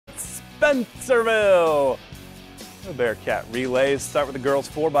Spencerville. The Bearcat Relays start with the girls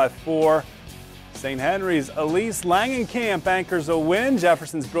 4x4. St. Henry's Elise Langenkamp anchors a win.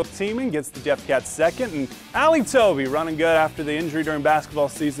 Jefferson's Brooke Tiemann gets the Jeff Cats second. And Allie Toby running good after the injury during basketball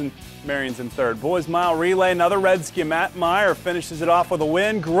season. Marion's in third. Boys mile relay, another Redskin. Matt Meyer finishes it off with a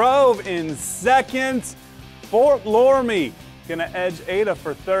win. Grove in second. Fort Loramie gonna edge Ada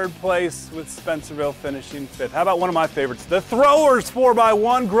for third place with Spencerville finishing fifth. How about one of my favorites? The throwers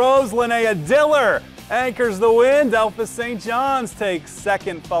 4x1. Grove's Linnea Diller anchors the win. Delphus St. John's takes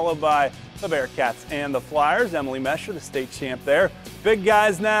second, followed by the Bearcats and the Flyers. Emily Mesher, the state champ there. Big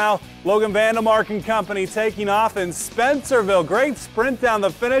guys now. Logan Vandemark and company taking off in Spencerville. Great sprint down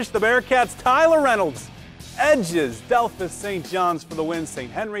the finish. The Bearcats' Tyler Reynolds edges Delphus St. John's for the win.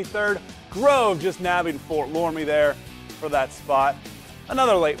 St. Henry third. Grove just nabbing Fort Loramie there for that spot.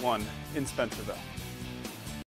 Another late one in Spencerville.